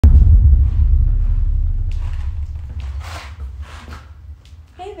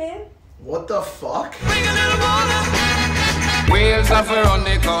What the fuck? Wheels of around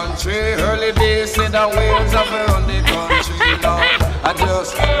the country, early days said the wheels of around the country. Now I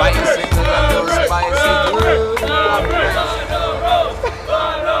just bicycle and just bicycle.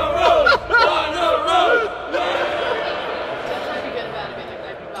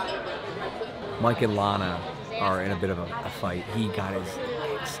 Mike and Lana are in a bit of a fight. He got his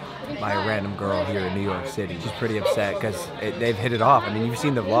dicks by a random girl here in New York City. She's pretty upset because they've hit it off. I mean, you've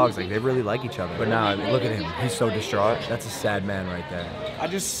seen the vlogs, like they really like each other. But now, I mean, look at him. He's so distraught. That's a sad man right there. I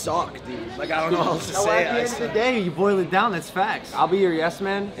just suck, dude. Like, I don't know what else to No, say. at the end of the day, you boil it down, that's facts. I'll be your yes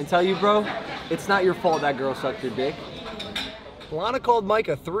man and tell you, bro, it's not your fault that girl sucked your dick. Lana called Mike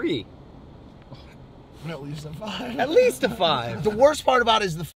a 3. At least a 5. At least a 5. The worst part about it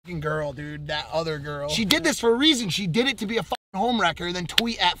is the fucking girl, dude. That other girl. She did this for a reason. She did it to be a fucking homewrecker and then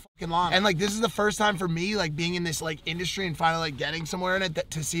tweet at fucking Lana. And like, this is the first time for me, like being in this like industry and finally like getting somewhere in it,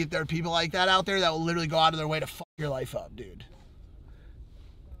 to see if there are people like that out there that will literally go out of their way to fuck your life up, dude.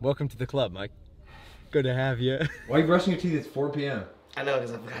 Welcome to the club, Mike. Good to have you. Why are you brushing your teeth at 4 p.m.? I know,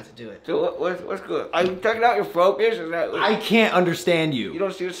 because I forgot to do it. So what's good? Are you checking out your focus? Is that I can't understand you. You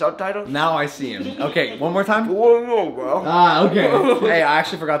don't see the subtitles? Now I see him. Okay, one more time? No, bro. Ah, okay. Hey, I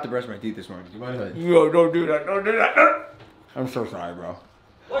actually forgot to brush my teeth this morning. Do you mind if I... No, don't do that. Don't do that. I'm so sorry, bro.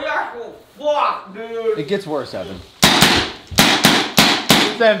 Well, you're fuck, dude. It gets worse, Evan.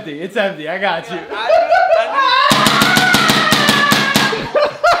 It's empty. It's empty. I got you.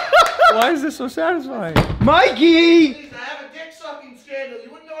 Why is this so satisfying? Mikey! Please, I have a dick sucking scandal. You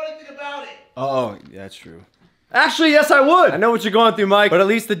wouldn't know anything about it. Oh, that's true. Actually, yes, I would. I know what you're going through, Mike, but at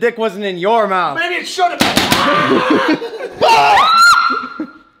least the dick wasn't in your mouth. Maybe it should have been.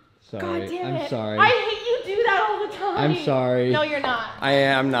 Sorry. God damn it. I'm sorry. I hate you do that all the time. I'm sorry. No, you're not. I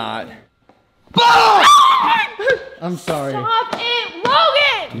am not. I'm sorry. Stop it,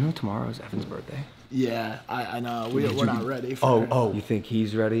 Logan! Do you know tomorrow is Evan's birthday? Yeah, I know. We're not ready for it. Oh. You think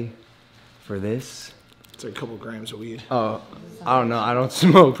he's ready for this? It's like a couple grams of weed. Oh, I don't know. I don't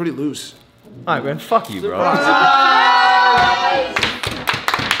smoke. Pretty loose. All right, man. Fuck you, bro.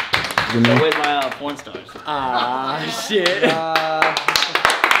 With my porn stars. Ah, shit.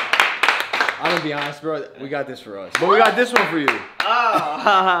 I'm gonna be honest, bro. We got this for us. But we got this one for you.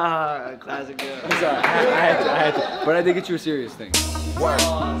 Oh, classic girl. I'm sorry. I had to. But I did get you a serious thing. Work.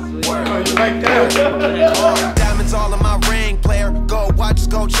 You like that? Diamonds all in my ring, player. Gold watches,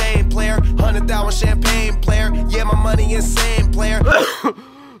 gold chain, player. 100,000 champagne, player. Yeah, my money insane, player.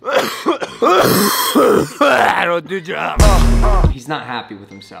 I don't do job. He's not happy with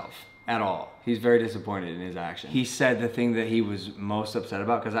himself at all. He's very disappointed in his action. He said the thing that he was most upset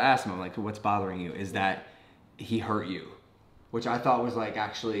about, because I asked him, I'm like, what's bothering you? Is that he hurt you, which I thought was like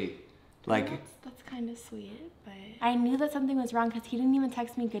actually like. That's kind of sweet, but I knew that something was wrong because he didn't even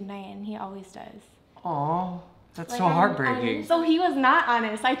text me goodnight, and he always does. Aw, that's Like, so heartbreaking. So he was not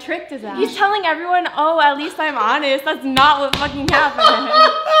honest. I tricked his ass. He's telling everyone, oh, at least I'm honest. That's not what fucking happened.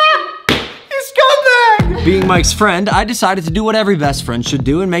 Being Mike's friend, I decided to do what every best friend should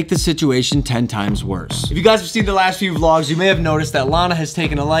do and make the situation 10 times worse. If you guys have seen the last few vlogs, you may have noticed that Lana has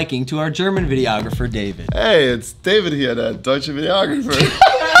taken a liking to our German videographer, David. Hey, it's David here, the Deutsche videographer.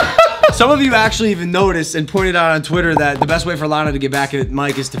 Some of you actually even noticed and pointed out on Twitter that the best way for Lana to get back at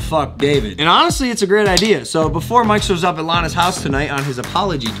Mike is to fuck David. And honestly, it's a great idea. So before Mike shows up at Lana's house tonight on his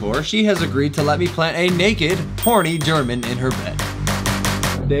apology tour, she has agreed to let me plant a naked, horny German in her bed.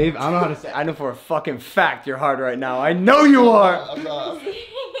 Dave, I don't know how to say. I know for a fucking fact you're hard right now. I know you are. I'm not.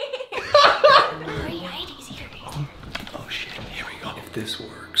 Oh shit, here we go. If this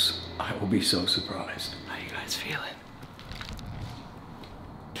works, I will be so surprised. How you guys feeling?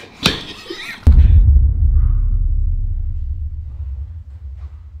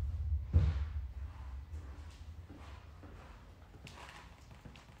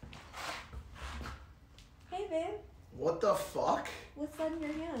 Hey, babe. What the fuck? What's that in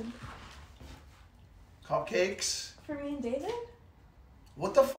your hand? Cupcakes? For me and David?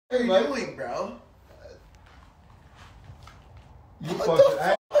 What the fuck are you doing, bro? You What fucked the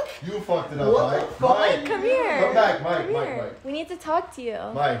it up. You fucked it up, What the Mike. fuck? Mike, Come here. come back, Mike, Come Mike, here. Mike. We need to talk to you.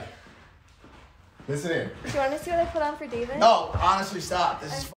 Mike, listen in. Do you want to see what I put on for David? No, honestly, stop.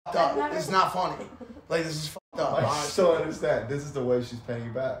 This is fucked I've up. never- This is not funny. Like, this is fucked up, Mike, honestly. still understand. This is the way she's paying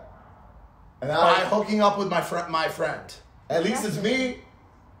you back. And By I, hooking up with my friend. at least it's me.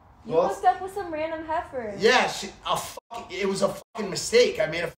 You Well, hooked up with some random heifer. Yeah, it was a fucking mistake. I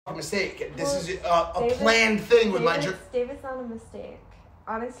made a fucking mistake. This is a David- planned thing with David's not a mistake.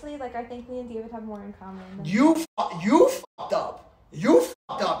 Honestly, like, I think me and David have more in common. You fucked up. You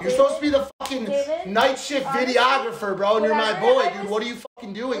fucked up. You're supposed to be the fucking David? night shift videographer, bro, and you're my boy, dude. What are you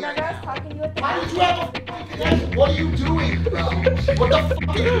fucking doing right now? Talking to you at the Why would you have a fucking connection? What are you doing, bro? What the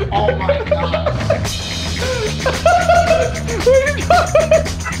fuck are you? Oh my god.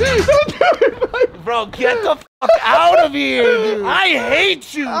 Bro, get the fuck out of here, dude. I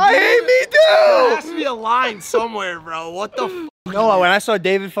hate you, dude. I hate me too. There has to be a line somewhere, bro. What the fuck? No, when I saw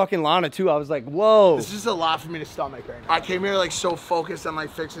David fucking Lana too, I was like, whoa. This is a lot for me to stomach right now. I came here like so focused on like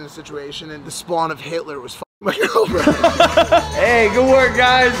fixing the situation, and the spawn of Hitler was fucking my girlfriend. Hey, good work,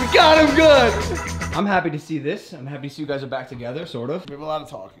 guys. We got him good. I'm happy to see this. I'm happy to see you guys are back together, sort of. We have a lot of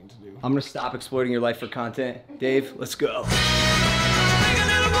talking to do. I'm gonna stop exploiting your life for content. Dave, let's go.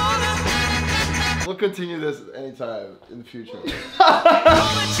 We'll continue this anytime in the future.